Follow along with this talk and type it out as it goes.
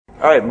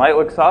All right, mic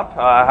looks up.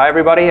 Hi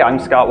everybody, I'm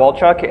Scott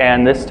Walchuk,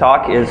 and this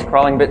talk is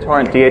crawling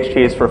BitTorrent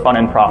DHTs for fun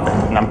and profit.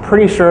 And I'm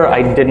pretty sure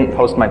I didn't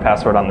post my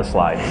password on the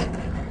slides.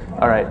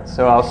 All right,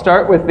 so I'll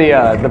start with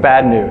the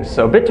bad news.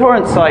 So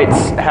BitTorrent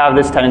sites have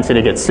this tendency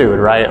to get sued,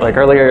 right? Like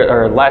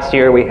last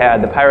year we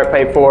had the Pirate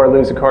Bay 4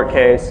 lose a court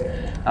case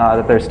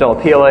that they're still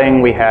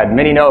appealing. We had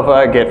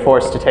Mininova get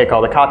forced to take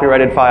all the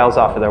copyrighted files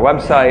off of their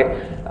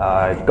website.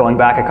 Going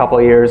back a couple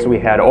of years, we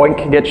had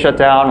Oink get shut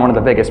down, one of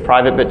the biggest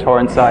private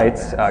BitTorrent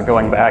sites.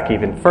 Going back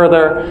even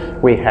further,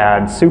 we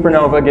had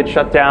Supernova get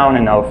shut down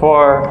in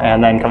 2004,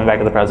 and then coming back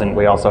to the present,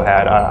 we also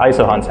had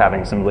IsoHunts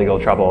having some legal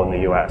trouble in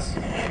the US.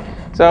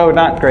 So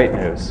not great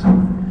news.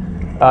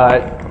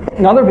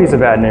 Another piece of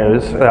bad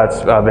news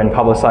that's been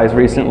publicized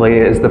recently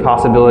is the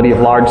possibility of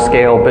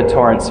large-scale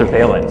BitTorrent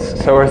surveillance.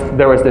 So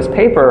there was this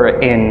paper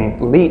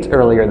in LEET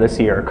earlier this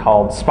year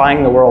called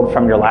Spying the World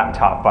from Your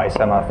Laptop by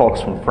some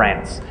folks from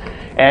France.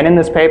 And in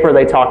this paper,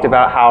 they talked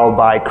about how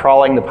by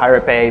crawling the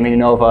Pirate Bay,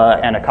 Mininova,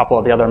 and a couple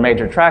of the other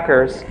major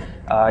trackers,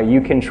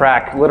 you can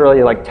track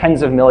literally like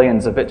tens of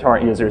millions of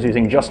BitTorrent users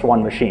using just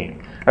one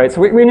machine. Right,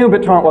 so we knew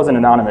BitTorrent wasn't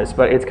anonymous,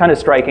 but it's kind of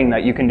striking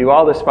that you can do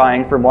all the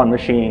spying from one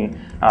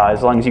machine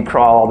as long as you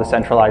crawl all the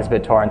centralized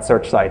BitTorrent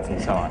search sites and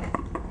so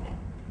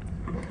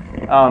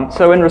on.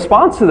 So in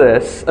response to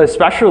this,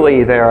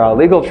 especially their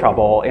legal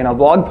trouble, in a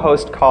blog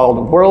post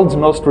called World's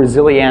Most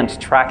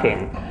Resilient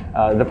Tracking,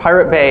 the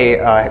Pirate Bay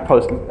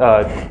post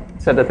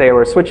said that they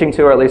were switching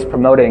to, or at least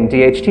promoting,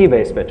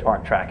 DHT-based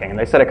BitTorrent tracking. And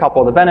they said a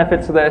couple of the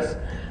benefits of this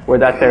were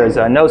that there's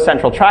no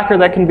central tracker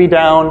that can be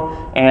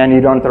down, and you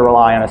don't have to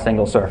rely on a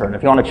single server. And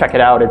if you want to check it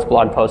out, it's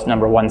blog post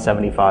number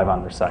 175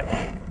 on their site.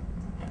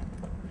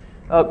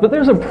 But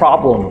there's a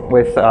problem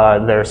with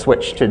their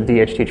switch to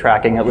DHT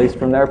tracking, at least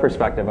from their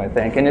perspective, I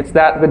think. And it's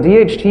that the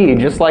DHT,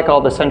 just like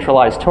all the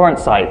centralized torrent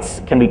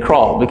sites, can be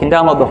crawled. We can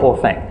download the whole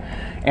thing.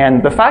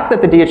 And the fact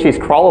that the DHT is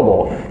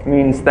crawlable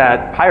means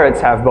that pirates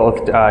have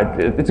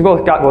it's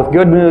got both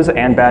good news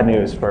and bad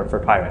news for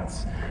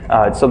pirates.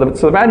 So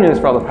the bad news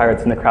for all the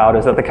pirates in the crowd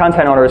is that the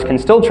content owners can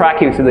still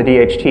track you through the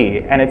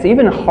DHT, and it's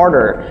even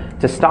harder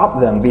to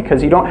stop them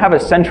because you don't have a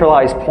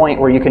centralized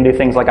point where you can do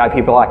things like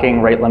IP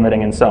blocking, rate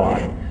limiting, and so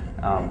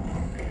on.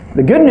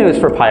 The good news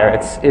for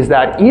pirates is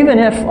that even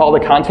if all the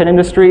content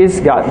industries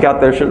got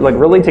their shit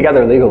really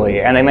together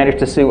legally and they managed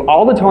to sue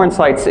all the torrent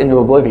sites into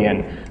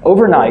oblivion,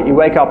 overnight you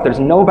wake up, there's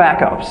no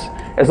backups.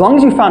 As long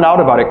as you found out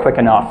about it quick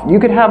enough, you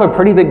could have a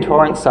pretty big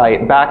torrent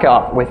site back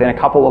up within a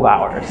couple of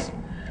hours.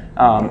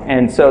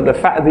 And so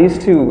these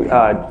two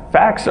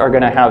facts are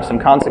going to have some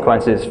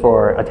consequences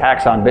for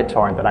attacks on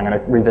BitTorrent that I'm going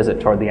to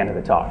revisit toward the end of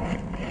the talk.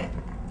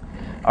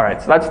 All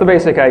right, so that's the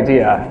basic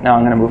idea. Now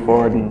I'm going to move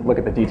forward and look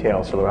at the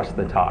details for the rest of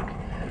the talk.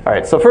 All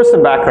right, so first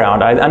some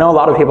background. I know a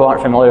lot of people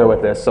aren't familiar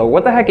with this. So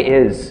what the heck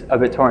is a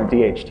BitTorrent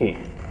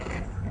DHT?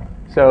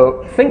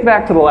 So think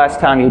back to the last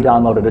time you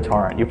downloaded a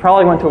torrent. You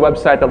probably went to a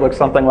website that looks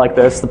something like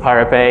this, the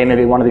Pirate Bay,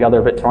 maybe one of the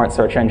other BitTorrent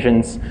search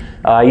engines.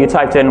 You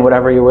typed in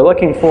whatever you were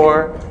looking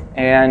for,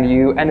 and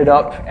you ended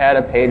up at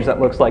a page that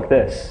looks like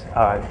this.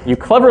 You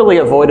cleverly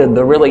avoided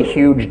the really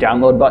huge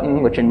download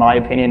button, which in my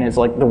opinion is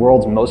like the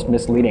world's most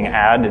misleading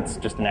ad. It's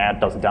just an ad,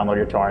 doesn't download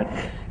your torrent.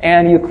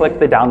 And you click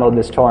the download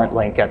this torrent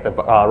link at the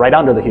right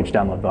under the huge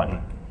download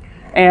button.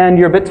 And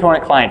your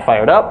BitTorrent client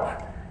fired up,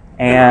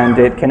 and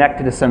it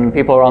connected to some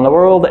people around the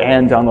world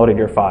and downloaded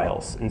your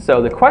files. And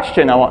so the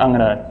question I'm going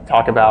to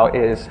talk about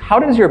is, how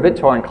does your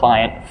BitTorrent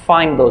client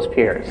find those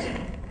peers?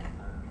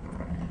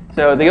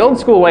 So the old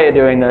school way of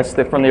doing this,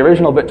 from the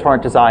original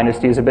BitTorrent design, is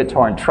to use a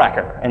BitTorrent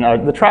tracker.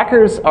 And the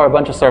trackers are a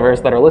bunch of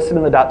servers that are listed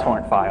in the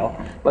 .torrent file.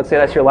 Let's say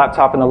that's your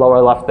laptop in the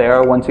lower left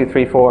there,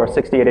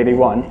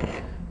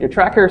 123.4.68.81. Your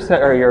tracker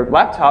or your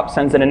laptop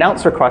sends an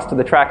announce request to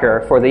the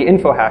tracker for the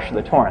info hash of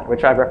the torrent,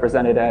 which I've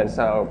represented as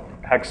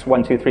hex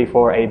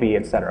 1234AB,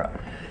 etc.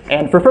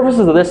 And for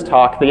purposes of this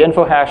talk, the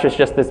info hash is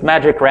just this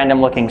magic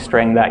random-looking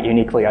string that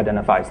uniquely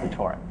identifies the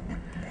torrent.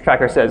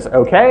 Tracker says,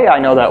 okay, I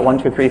know that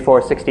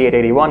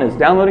 123.4.68.81 is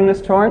downloading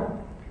this torrent.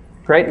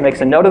 Great, it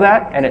makes a note of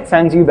that, and it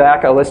sends you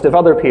back a list of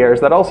other peers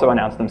that also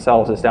announce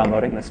themselves as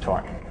downloading this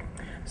torrent.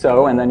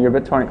 So, and then your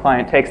BitTorrent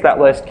client takes that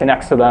list,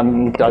 connects to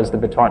them, does the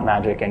BitTorrent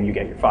magic, and you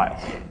get your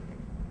files.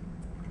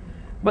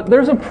 But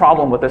there's a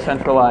problem with the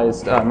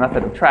centralized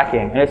method of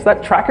tracking, and it's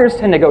that trackers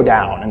tend to go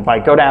down. And by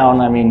go down,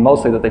 I mean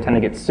mostly that they tend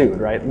to get sued,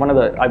 right?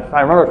 If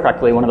I remember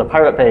correctly, one of the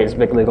Pirate Bay's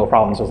big legal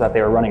problems was that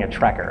they were running a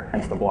tracker,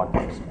 hence the blog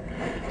post.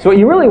 So what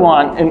you really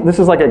want, and this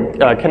is like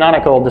a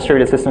canonical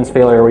distributed systems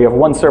failure where you have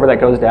one server that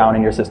goes down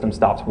and your system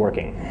stops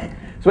working.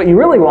 So what you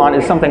really want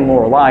is something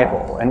more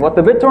reliable. And what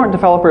the BitTorrent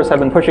developers have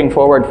been pushing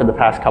forward for the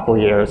past couple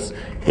of years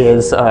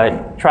is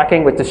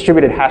tracking with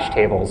distributed hash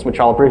tables,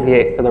 which I'll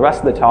abbreviate for the rest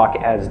of the talk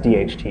as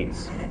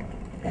DHTs.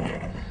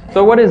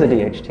 So what is a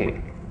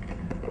DHT?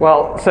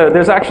 Well, so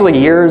there's actually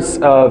years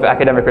of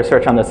academic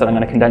research on this that I'm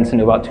going to condense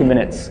into about 2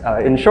 minutes.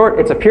 In short,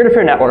 it's a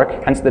peer-to-peer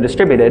network, hence the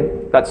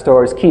distributed, that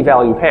stores key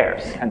value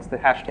pairs, hence the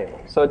hash table.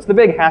 So it's the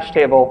big hash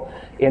table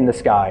in the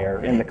sky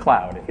or in the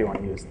cloud, if you want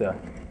to use the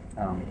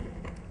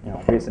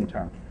recent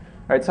term.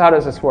 All right, so how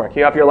does this work?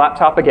 You have your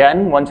laptop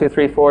again,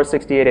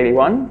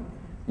 123.4.68.81.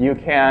 You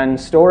can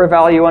store a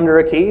value under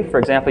a key. For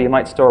example, you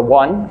might store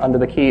 1 under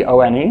the key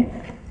ONE.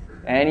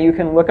 And you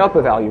can look up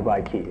a value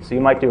by key. So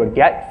you might do a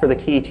get for the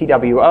key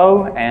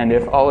TWO, and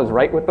if all is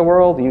right with the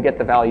world, you get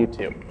the value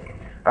 2. All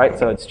right,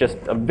 so it's just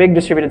a big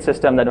distributed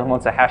system that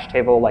implements a hash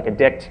table like a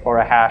dict or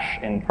a hash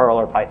in Perl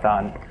or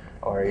Python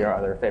or your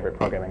other favorite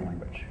programming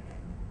language.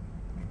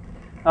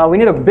 We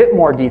need a bit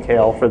more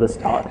detail for this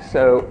talk.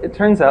 So it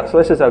turns out, so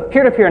this is a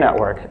peer-to-peer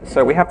network,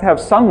 so we have to have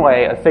some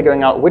way of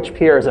figuring out which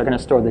peers are going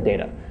to store the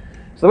data.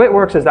 So the way it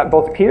works is that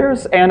both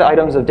peers and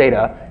items of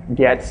data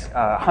get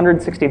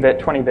 160-bit,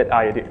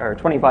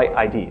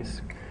 20-byte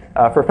IDs.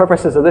 For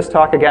purposes of this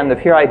talk, again, the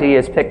peer ID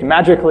is picked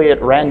magically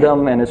at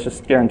random, and it's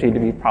just guaranteed to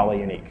be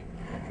probably unique.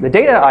 The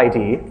data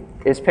ID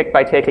is picked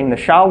by taking the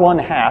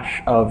SHA-1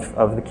 hash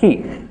of the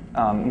key.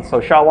 So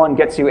SHA-1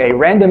 gets you a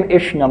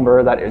random-ish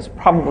number that is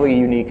probably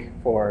unique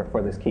for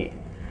this key.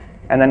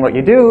 And then what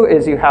you do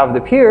is you have the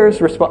peers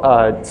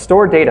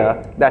store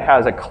data that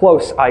has a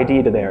close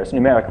ID to theirs,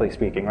 numerically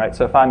speaking, right?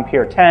 So if I'm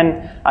peer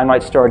 10, I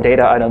might store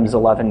data items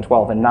 11,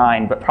 12, and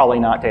 9, but probably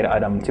not data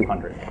item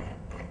 200.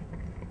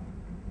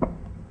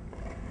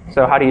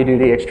 So how do you do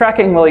DHT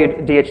tracking? Well,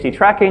 DHT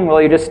tracking,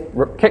 well,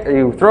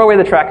 you throw away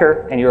the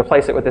tracker and you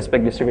replace it with this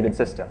big distributed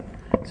system.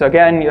 So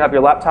again, you have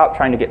your laptop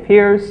trying to get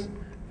peers.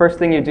 First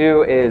thing you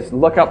do is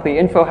look up the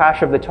info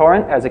hash of the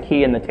torrent as a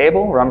key in the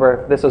table.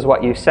 Remember, this is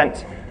what you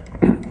sent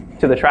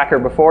to the tracker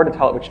before to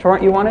tell it which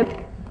torrent you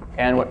wanted.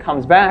 And what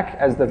comes back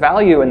as the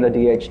value in the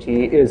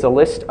DHT is a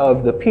list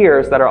of the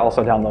peers that are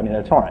also downloading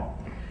the torrent.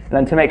 And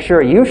then to make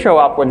sure you show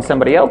up when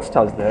somebody else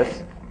does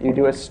this, you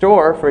do a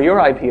store for your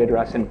IP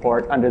address and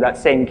port under that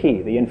same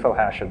key, the info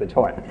hash of the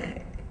torrent.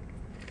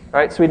 All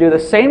right, so we do the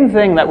same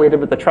thing that we did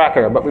with the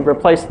tracker, but we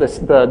replace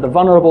the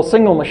vulnerable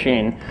single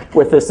machine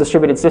with this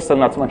distributed system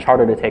that's much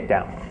harder to take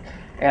down.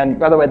 And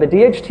by the way, the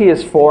DHT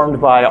is formed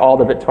by all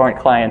the BitTorrent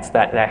clients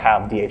that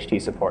have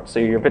DHT support. So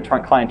your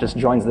BitTorrent client just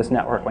joins this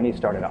network when you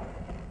start it up.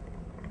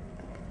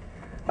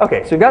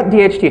 OK, so we've got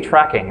DHT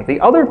tracking. The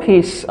other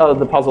piece of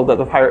the puzzle that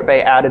the Pirate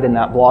Bay added in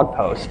that blog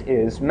post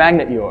is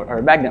magnet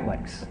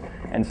links.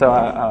 And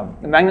so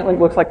the magnet link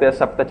looks like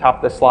this up at the top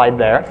of the slide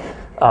there.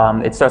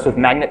 It starts with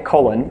magnet :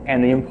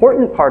 and the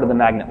important part of the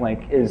magnet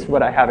link is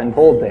what I have in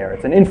bold there.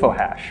 It's an info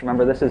hash.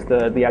 Remember, this is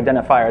the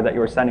identifier that you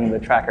were sending the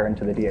tracker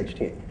into the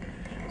DHT.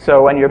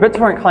 So when your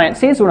BitTorrent client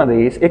sees one of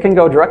these, it can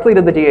go directly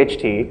to the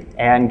DHT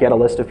and get a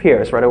list of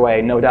peers right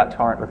away, no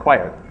 .torrent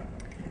required.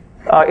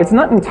 It's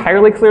not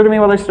entirely clear to me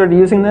whether I started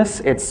using this.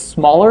 It's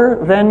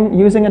smaller than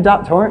using a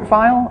 .torrent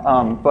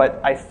file,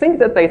 but I think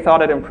that they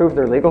thought it improved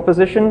their legal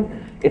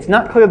position. It's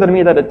not clear to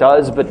me that it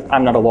does, but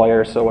I'm not a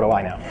lawyer, so what do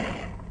I know?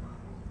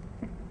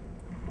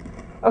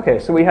 OK,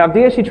 so we have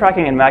DHT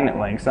tracking and magnet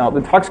links. Now, the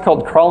talk's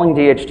called crawling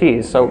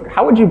DHTs, so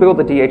how would you build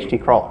a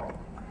DHT crawler?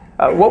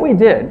 What we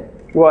did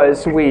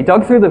was we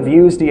dug through the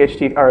Views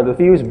DHT, or the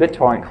Views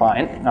BitTorrent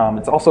client.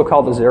 It's also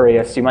called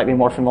Azurius. You might be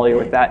more familiar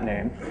with that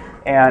name.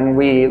 And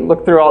we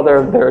looked through all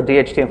their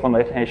DHT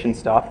implementation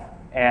stuff,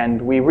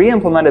 and we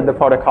re-implemented the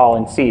protocol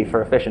in C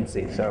for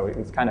efficiency. So it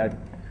was kind of a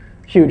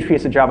huge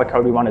piece of Java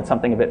code. We wanted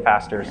something a bit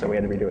faster, so we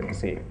had to redo it in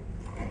C.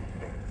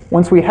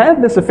 Once we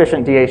had this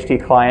efficient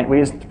DHT client, we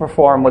used to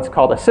perform what's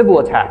called a Sybil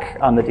attack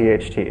on the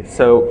DHT.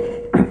 So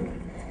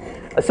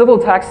a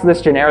Sybil attack is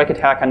this generic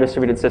attack on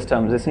distributed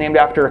systems. It's named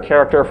after a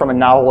character from a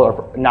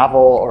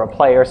novel or a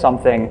play or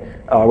something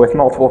with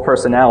multiple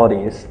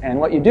personalities.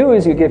 And what you do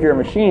is you give your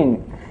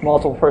machine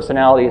multiple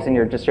personalities in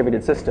your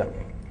distributed system.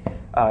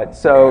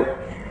 So,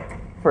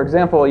 for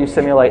example, you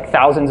simulate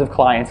thousands of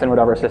clients in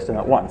whatever system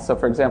at once. So,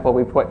 for example,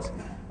 we put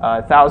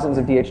thousands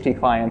of DHT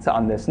clients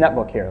on this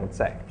netbook here, let's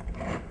say.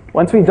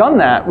 Once we've done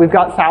that, we've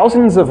got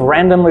thousands of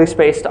randomly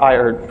spaced,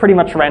 or pretty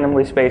much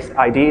randomly spaced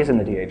IDs in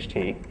the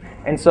DHT.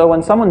 And so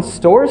when someone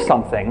stores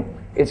something,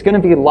 it's going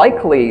to be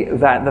likely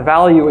that the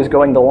value is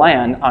going to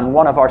land on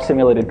one of our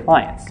simulated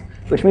clients,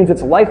 which means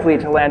it's likely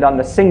to land on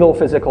the single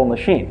physical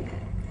machine.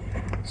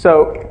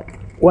 So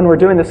when we're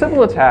doing the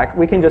Sybil attack,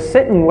 we can just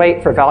sit and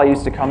wait for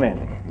values to come in.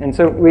 And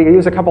so we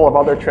use a couple of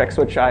other tricks,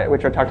 which I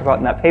talked about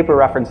in that paper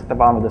reference at the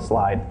bottom of the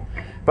slide.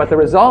 But the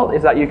result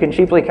is that you can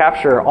cheaply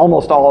capture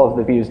almost all of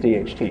the Views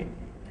DHT.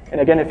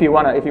 And again, if you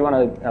want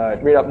to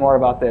read up more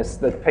about this,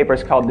 the paper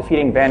is called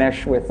Defeating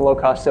Vanish with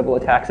Low-Cost Sybil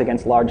Attacks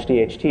Against Large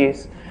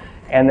DHTs.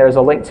 And there's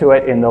a link to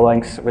it in the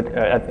links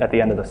at the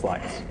end of the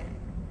slides.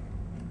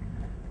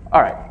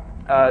 All right.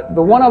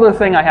 The one other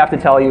thing I have to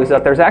tell you is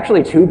that there's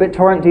actually two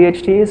BitTorrent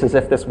DHTs, as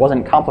if this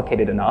wasn't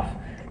complicated enough.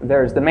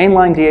 There's the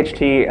mainline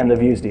DHT and the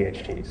Views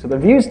DHT. So the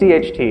Views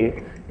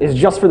DHT is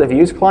just for the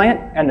Views client,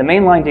 and the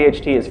mainline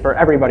DHT is for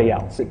everybody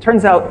else. It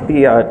turns out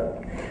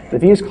the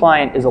Views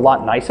client is a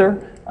lot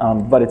nicer,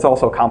 but it's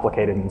also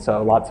complicated, and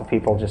so lots of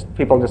people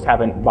just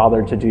haven't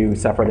bothered to do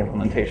separate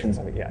implementations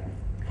of it yet.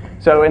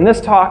 So in this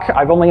talk,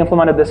 I've only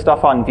implemented this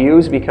stuff on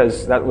Views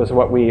because that was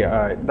what we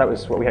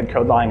had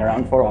code lying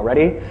around for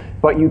already.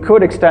 But you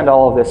could extend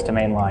all of this to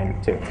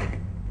mainline too.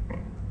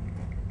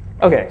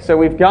 OK, so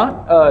we've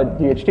got a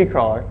DHT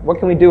crawler. What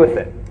can we do with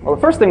it? Well,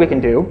 the first thing we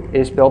can do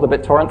is build a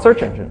BitTorrent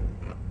search engine.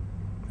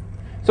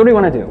 So what do we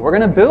want to do? We're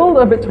going to build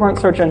a BitTorrent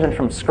search engine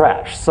from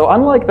scratch. So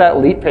unlike that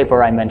LEET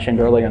paper I mentioned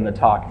earlier in the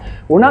talk,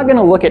 we're not going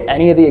to look at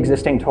any of the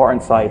existing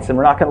torrent sites, and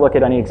we're not going to look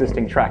at any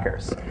existing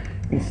trackers.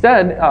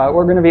 Instead, what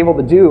we're going to be able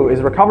to do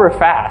is recover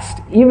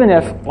fast, even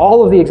if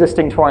all of the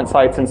existing torrent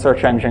sites and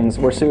search engines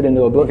were sued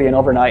into oblivion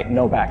overnight,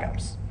 no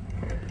backups.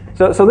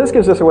 So this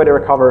gives us a way to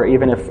recover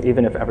even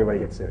if everybody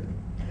gets sued.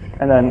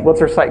 And then what's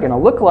our site going to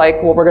look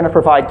like? Well, we're going to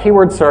provide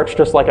keyword search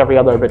just like every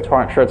other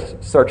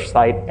BitTorrent search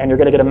site, and you're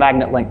going to get a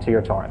magnet link to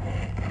your torrent.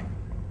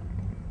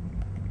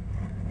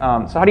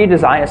 So how do you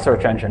design a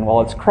search engine? Well,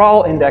 it's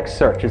crawl, index,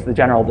 search is the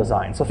general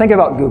design. So think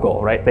about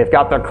Google, right? They've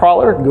got their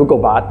crawler,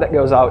 Googlebot, that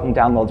goes out and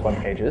downloads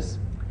web pages.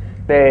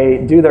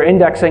 They do their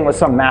indexing with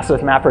some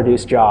massive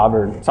MapReduce job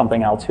or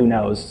something else, who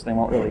knows? They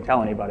won't really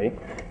tell anybody.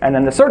 And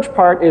then the search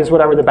part is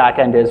whatever the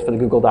backend is for the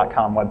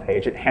google.com web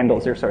page. It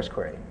handles your search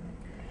query.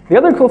 The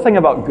other cool thing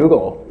about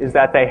Google is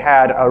that they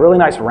had a really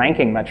nice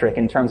ranking metric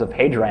in terms of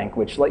PageRank,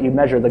 which let you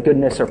measure the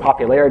goodness or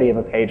popularity of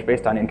a page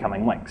based on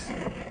incoming links.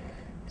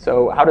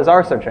 So how does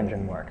our search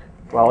engine work?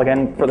 Well,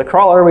 again, for the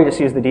crawler, we just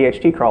use the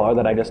DHT crawler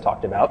that I just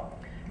talked about.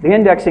 The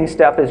indexing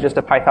step is just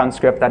a Python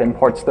script that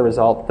imports the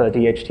result, the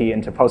DHT,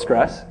 into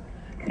Postgres.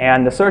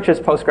 And the search is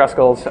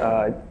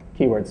PostgreSQL's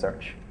keyword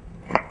search.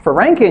 For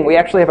ranking, we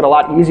actually have it a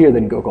lot easier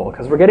than Google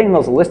because we're getting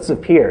those lists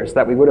of peers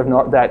that we would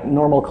have that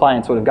normal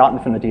clients would have gotten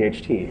from the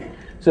DHT.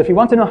 So if you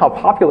want to know how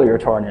popular your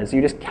torrent is,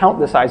 you just count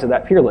the size of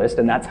that peer list,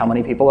 and that's how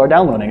many people are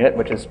downloading it,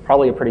 which is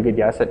probably a pretty good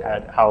guess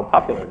at how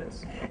popular it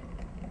is.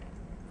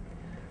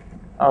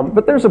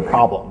 But there's a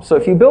problem. So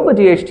if you build a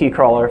DHT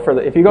crawler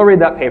if you go read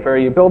that paper,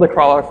 you build a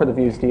crawler for the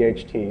Views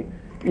DHT,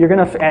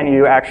 and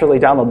you actually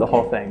download the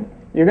whole thing,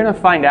 you're going to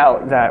find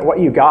out that what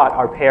you got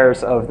are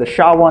pairs of the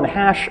SHA-1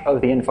 hash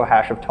of the info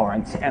hash of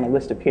torrents and a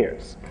list of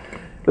peers.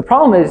 The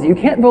problem is you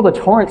can't build a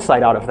torrent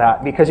site out of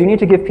that because you need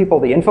to give people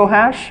the info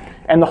hash,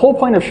 and the whole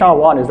point of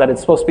SHA-1 is that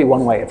it's supposed to be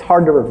one way. It's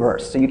hard to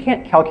reverse, so you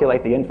can't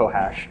calculate the info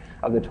hash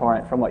of the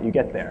torrent from what you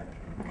get there.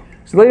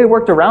 So the way we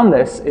worked around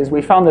this is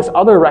we found this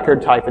other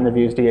record type in the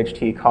Views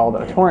DHT called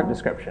a torrent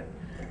description.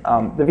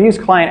 The Views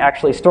client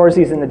actually stores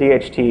these in the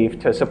DHT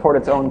to support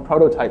its own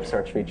prototype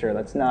search feature.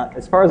 That's not,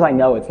 as far as I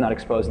know, it's not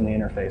exposed in the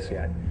interface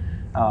yet.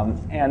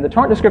 And the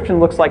torrent description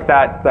looks like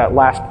that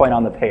last point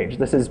on the page.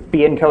 This is B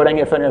encoding,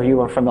 if any of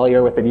you are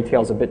familiar with the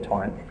details of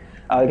BitTorrent.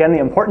 Again, the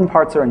important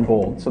parts are in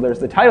bold. So there's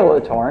the title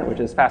of the torrent, which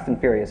is Fast and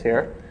Furious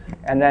here.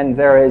 And then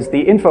there is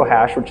the info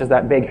hash, which is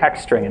that big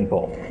hex string in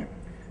bold.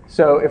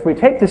 So if we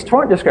take this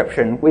torrent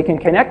description, we can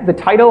connect the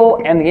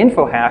title and the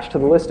info hash to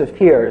the list of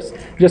peers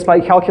just by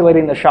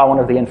calculating the SHA-1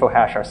 of the info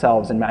hash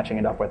ourselves and matching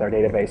it up with our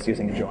database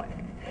using a join.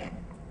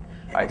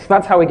 All right, so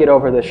that's how we get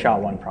over this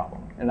SHA-1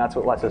 problem, and that's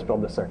what lets us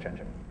build the search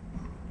engine.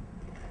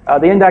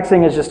 The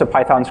indexing is just a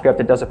Python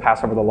script. It does a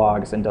pass over the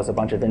logs and does a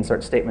bunch of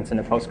insert statements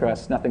into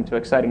Postgres. Nothing too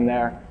exciting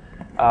there.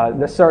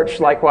 The search,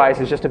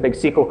 likewise, is just a big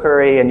SQL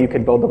query, and you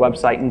could build the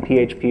website in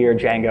PHP or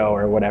Django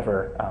or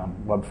whatever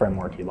web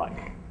framework you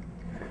like.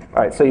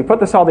 All right, so you put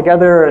this all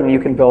together, and you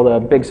can build a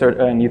big search,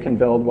 and you can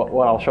build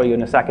what I'll show you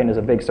in a second is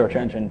a big search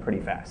engine pretty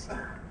fast.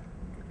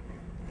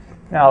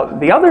 Now,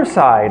 the other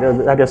side,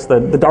 or I guess the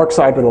dark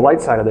side or the light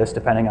side of this,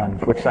 depending on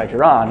which side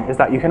you're on, is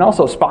that you can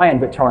also spy on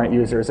BitTorrent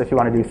users if you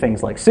want to do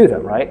things like sue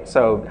them, right?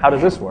 So how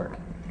does this work?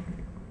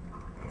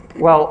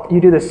 Well, you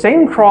do the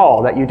same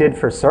crawl that you did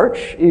for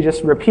search, you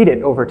just repeat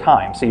it over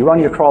time. So you run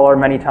your crawler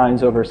many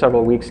times over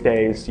several weeks,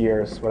 days,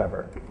 years,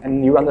 whatever.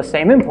 And you run the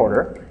same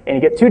importer, and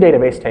you get two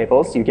database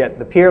tables. You get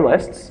the peer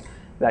lists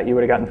that you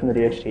would have gotten from the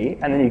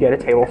DHT, and then you get a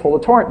table full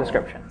of torrent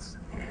descriptions.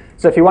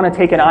 So if you want to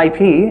take an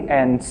IP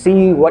and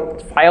see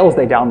what files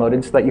they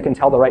downloaded so that you can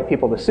tell the right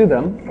people to sue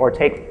them, or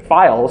take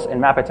files and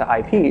map it to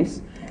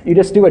IPs, you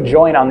just do a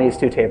join on these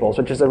two tables,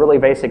 which is a really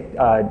basic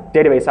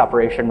database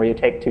operation where you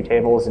take two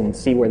tables and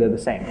see where they're the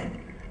same.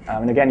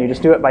 And again, you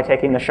just do it by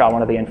taking the SHA-1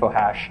 of the info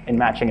hash and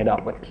matching it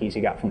up with keys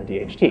you got from the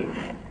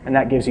DHT. And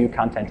that gives you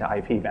content to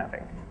IP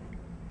mapping.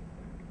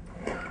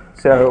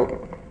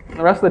 So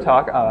the rest of the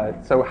talk,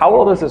 so how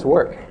well does this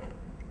work?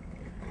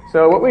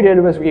 So what we did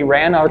was we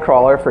ran our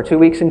crawler for 2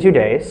 weeks and 2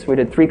 days. We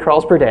did 3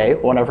 crawls per day,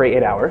 1 every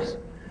 8 hours.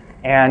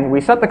 And we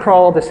set the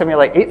crawl to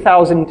simulate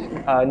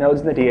 8,000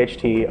 nodes in the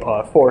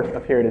DHT for a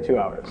period of 2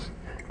 hours.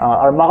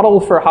 Our model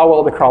for how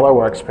well the crawler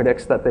works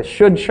predicts that this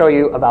should show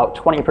you about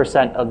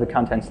 20% of the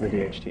contents of the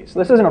DHT. So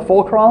this isn't a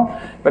full crawl,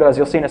 but as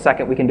you'll see in a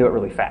second, we can do it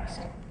really fast.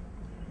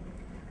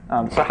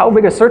 So how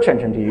big a search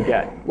engine do you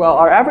get? Well,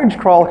 our average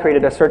crawl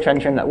created a search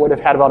engine that would have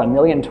had about 1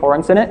 million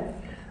torrents in it.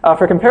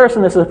 For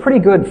comparison, this is a pretty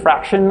good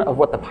fraction of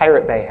what the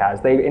Pirate Bay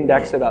has. They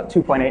indexed about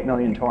 2.8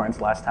 million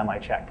torrents last time I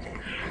checked.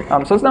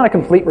 So it's not a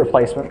complete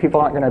replacement. People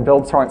aren't going to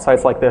build torrent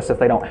sites like this if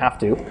they don't have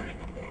to.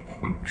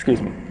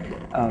 Excuse me.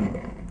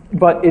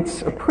 But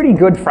it's a pretty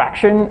good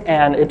fraction,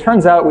 and it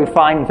turns out we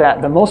find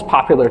that the most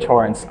popular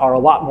torrents are a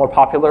lot more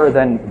popular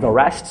than the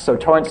rest, so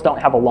torrents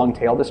don't have a long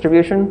tail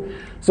distribution.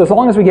 So as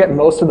long as we get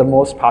most of the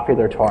most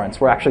popular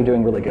torrents, we're actually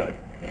doing really good.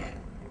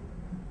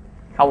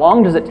 How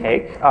long does it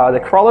take?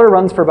 The crawler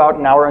runs for about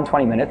 1 hour and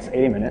 20 minutes,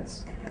 80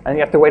 minutes. and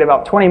you have to wait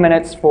about 20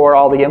 minutes for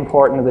all the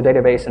import into the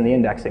database and the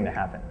indexing to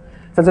happen.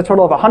 So it's a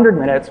total of 100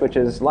 minutes, which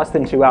is less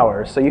than 2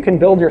 hours. So you can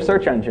build your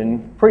search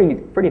engine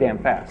pretty damn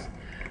fast.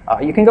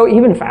 You can go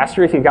even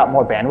faster if you've got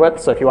more bandwidth.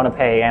 So if you want to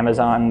pay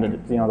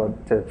Amazon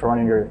for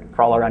running your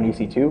crawler on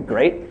EC2,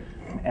 great.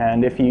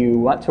 And if you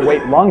want to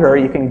wait longer,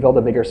 you can build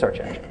a bigger search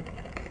engine.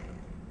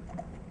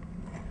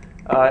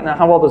 Now,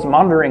 how well does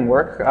monitoring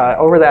work?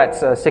 Over that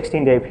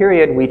 16-day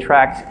period, we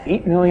tracked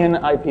 8 million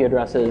IP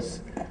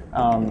addresses,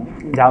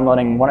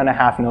 downloading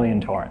 1.5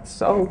 million torrents.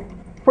 So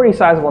pretty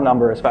sizable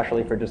number,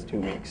 especially for just 2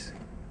 weeks.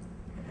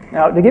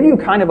 Now, to give you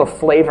kind of a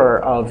flavor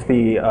of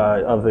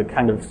the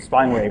kind of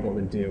spying we're able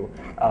to do,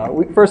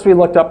 first we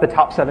looked up the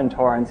top 7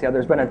 torrents. Yeah,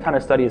 there's been a ton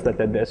of studies that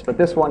did this, but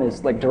this one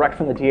is like direct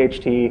from the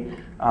DHT.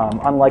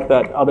 Unlike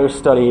that other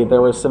study,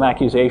 there was some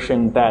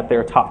accusation that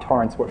their top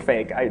torrents were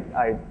fake.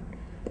 I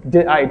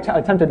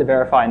attempted to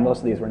verify, and most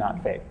of these were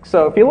not fake.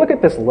 So if you look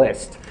at this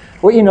list,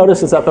 what you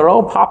notice is that they're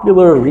all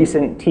popular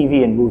recent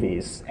TV and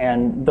movies,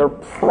 and they're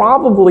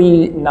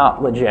probably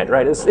not legit,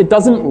 right?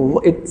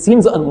 It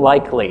seems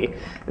unlikely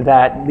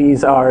that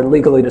these are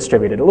legally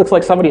distributed. It looks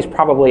like somebody's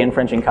probably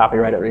infringing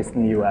copyright, at least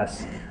in the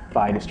US,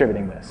 by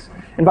distributing this.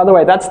 And by the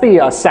way, that's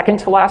the second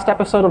to last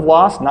episode of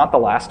Lost, not the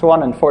last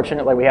one.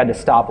 Unfortunately, we had to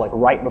stop like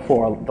right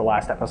before the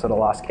last episode of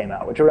Lost came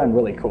out, which would have been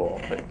really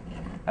cool, but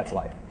that's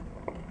life.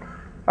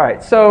 All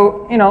right,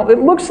 so it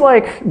looks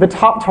like the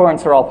top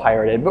torrents are all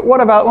pirated, but what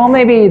about, well,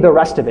 maybe the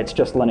rest of it's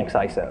just Linux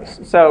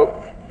ISOs.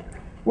 So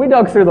we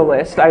dug through the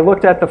list. I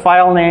looked at the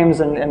file names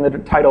and the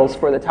titles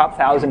for the top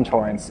 1,000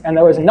 torrents, and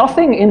there was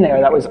nothing in there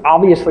that was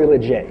obviously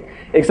legit,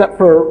 except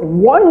for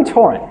one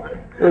torrent.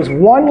 There was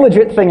one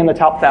legit thing in the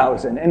top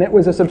 1,000, and it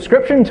was a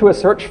subscription to a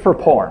search for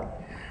porn.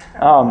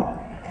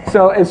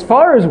 So as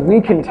far as we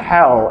can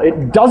tell,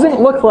 it doesn't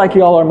look like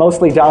y'all are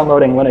mostly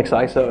downloading Linux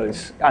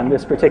ISOs on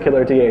this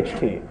particular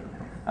DHT.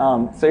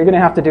 So you're going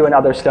to have to do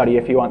another study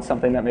if you want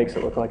something that makes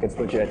it look like it's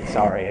legit.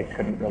 Sorry, I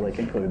couldn't really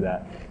conclude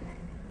that.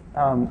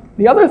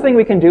 The other thing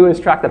we can do is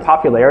track the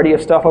popularity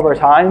of stuff over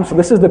time. So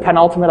this is the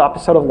penultimate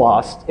episode of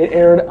Lost. It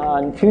aired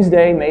on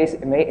Tuesday, May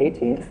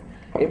 18th.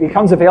 It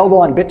becomes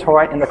available on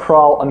BitTorrent in the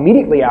crawl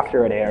immediately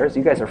after it airs.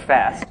 You guys are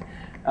fast.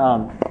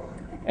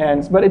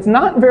 But it's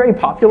not very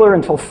popular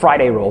until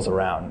Friday rolls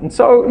around. And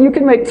so you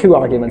can make 2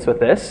 arguments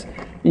with this.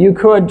 You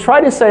could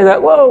try to say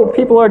that, whoa,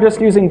 people are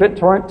just using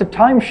BitTorrent to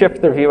time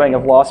shift their viewing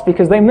of Lost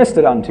because they missed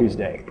it on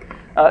Tuesday.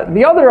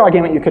 The other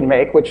argument you can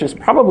make, which is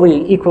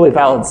probably equally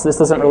valid, so this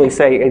doesn't really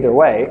say either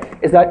way,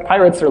 is that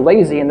pirates are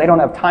lazy and they don't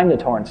have time to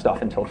torrent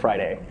stuff until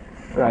Friday.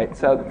 Right?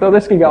 So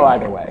this could go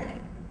either way.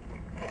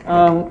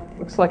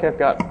 Looks like I've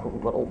got a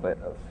little bit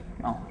of...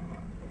 Oh.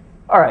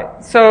 All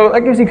right, so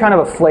that gives you kind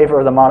of a flavor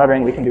of the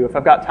monitoring we can do. If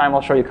I've got time,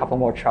 I'll show you a couple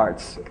more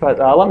charts. But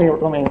let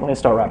me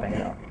start wrapping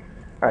it up.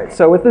 All right,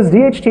 so with this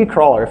DHT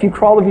crawler, if you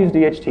crawl the Views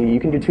DHT, you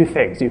can do 2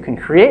 things. You can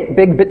create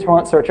big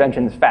BitTorrent search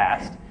engines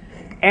fast,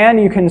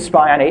 and you can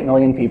spy on 8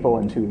 million people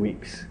in 2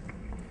 weeks.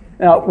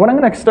 Now,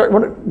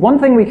 one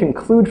thing we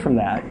conclude from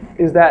that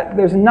is that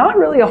there's not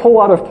really a whole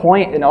lot of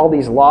point in all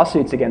these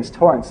lawsuits against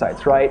torrent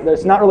sites, right?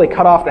 There's not really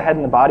cut off the head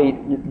and the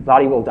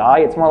body will die.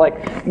 It's more like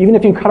even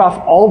if you cut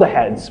off all the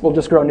heads, we'll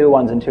just grow new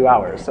ones in 2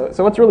 hours.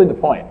 So what's really the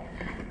point?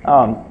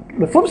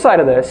 The flip side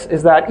of this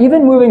is that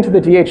even moving to the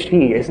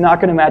DHT is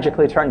not going to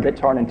magically turn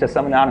BitTorrent into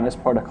some anonymous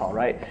protocol,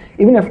 right?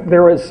 Even if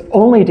there was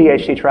only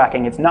DHT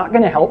tracking, it's not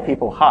going to help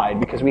people hide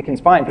because we can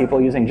spy on people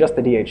using just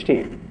the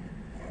DHT.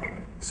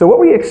 So what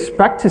we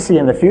expect to see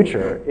in the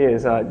future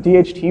is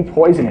DHT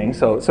poisoning,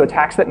 so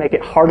attacks that make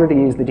it harder to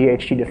use the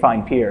DHT to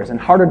find peers and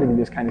harder to do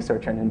this kind of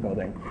search engine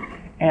building.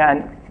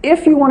 And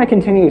if you want to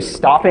continue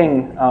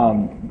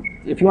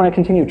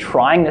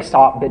trying to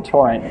stop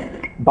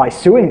BitTorrent by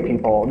suing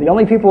people, the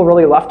only people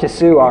really left to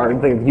sue are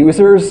the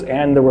users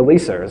and the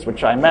releasers,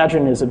 which I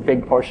imagine is a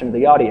big portion of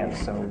the audience.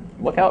 So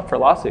look out for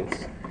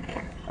lawsuits.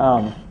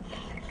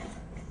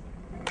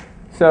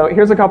 So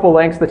here's a couple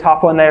links. The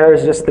top one there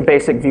is just the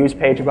basic views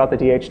page about the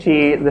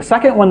DHT. The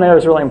second one there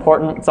is really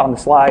important. It's on the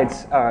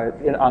slides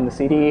on the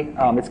CD.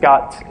 It's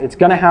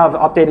going to have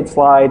updated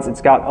slides.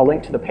 It's got a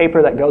link to the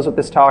paper that goes with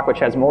this talk, which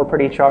has more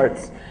pretty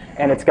charts,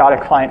 and it's got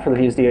a client for the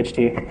Views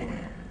DHT.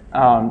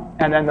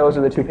 And then those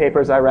are the 2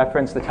 papers I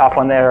referenced. The top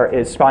one there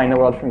is Spying the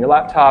World from Your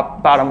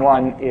Laptop. Bottom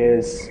one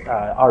is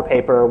our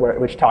paper,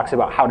 which talks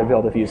about how to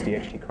build a Views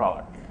DHT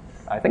crawler.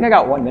 I think I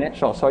got 1 minute,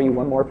 so I'll show you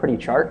one more pretty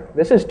chart.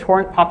 This is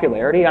torrent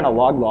popularity on a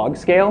log-log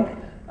scale.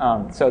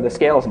 So the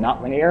scale is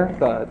not linear.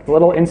 The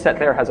little inset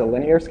there has a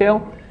linear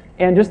scale.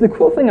 And just the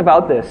cool thing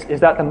about this is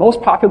that the most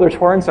popular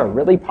torrents are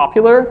really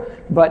popular,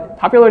 but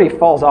popularity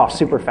falls off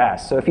super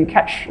fast. So if you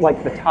catch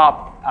like the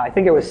top, I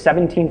think it was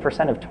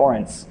 17% of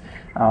torrents,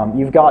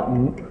 you've got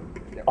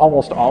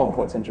almost all of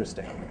what's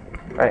interesting.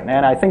 Right,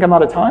 and I think I'm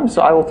out of time,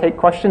 so I will take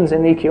questions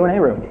in the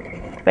Q&A room.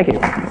 Thank you.